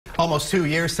Almost 2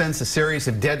 years since a series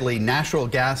of deadly natural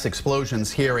gas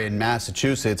explosions here in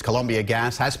Massachusetts, Columbia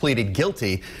Gas has pleaded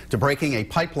guilty to breaking a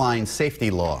pipeline safety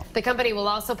law. The company will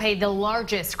also pay the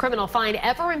largest criminal fine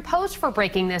ever imposed for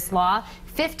breaking this law,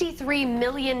 $53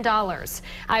 million.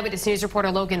 Eyewitness News reporter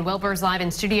Logan Wilbur is live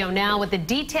in studio now with the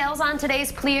details on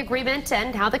today's plea agreement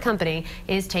and how the company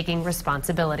is taking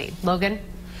responsibility. Logan?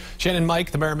 Shannon, Mike,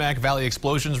 the Merrimack Valley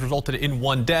explosions resulted in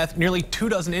 1 death, nearly 2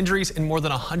 dozen injuries, and more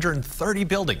than 130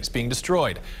 buildings being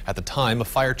destroyed. At the time, a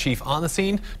fire chief on the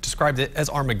scene described it as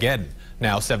Armageddon.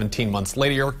 Now, 17 months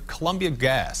later, Columbia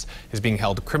Gas is being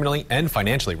held criminally and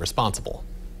financially responsible.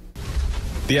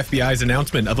 The FBI's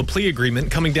announcement of a plea agreement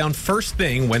coming down first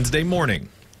thing Wednesday morning.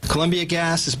 Columbia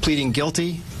Gas is pleading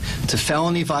guilty to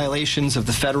felony violations of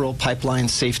the Federal Pipeline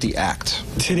Safety Act.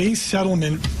 Today's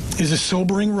settlement is a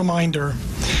sobering reminder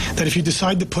that if you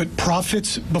decide to put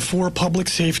profits before public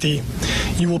safety,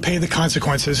 you will pay the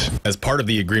consequences. As part of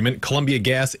the agreement, Columbia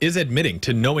Gas is admitting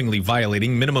to knowingly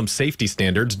violating minimum safety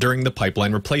standards during the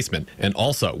pipeline replacement, and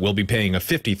also will be paying a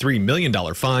 $53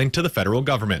 million fine to the federal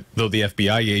government, though the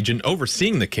FBI agent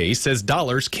overseeing the case says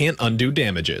dollars can't undo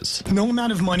damages. No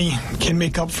amount of money can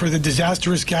make up for the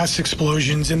disastrous gas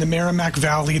explosions in the Merrimack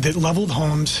Valley that leveled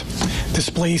homes,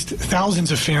 displaced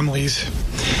thousands of families,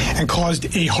 and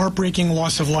caused a heartbreaking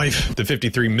loss of life. The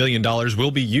 $53 million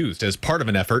will be used as part of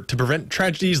an effort to prevent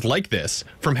tragedies like this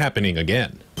from happening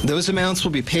again. Those amounts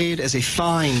will be paid as a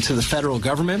fine to the federal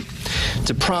government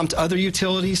to prompt other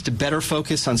utilities to better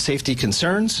focus on safety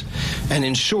concerns and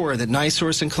ensure that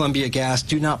NiSource and Columbia Gas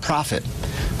do not profit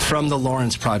from the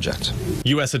Lawrence project.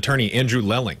 U.S. Attorney Andrew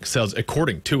Lelling says,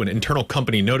 according to an internal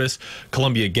company notice,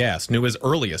 Columbia Gas knew as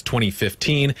early as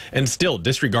 2015 and still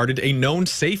disregarded a known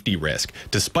safety risk,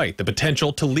 despite the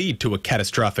potential to lead to a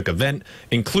catastrophic event,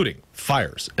 including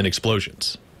fires and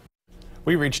explosions.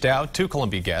 We reached out to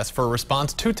Columbia Gas for a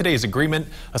response to today's agreement.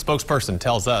 A spokesperson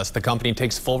tells us the company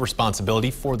takes full responsibility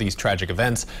for these tragic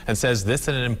events and says this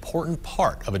is an important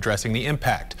part of addressing the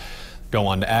impact. Go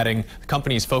on to adding, the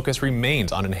company's focus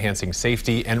remains on enhancing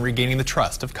safety and regaining the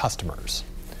trust of customers.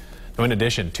 Now, in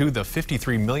addition to the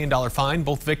 $53 million fine,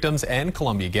 both victims and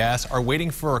Columbia Gas are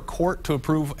waiting for a court to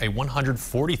approve a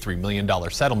 $143 million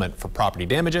settlement for property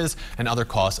damages and other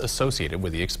costs associated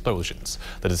with the explosions.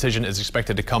 The decision is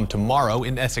expected to come tomorrow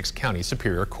in Essex County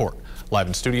Superior Court. Live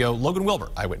in studio, Logan Wilbur,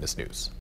 Eyewitness News.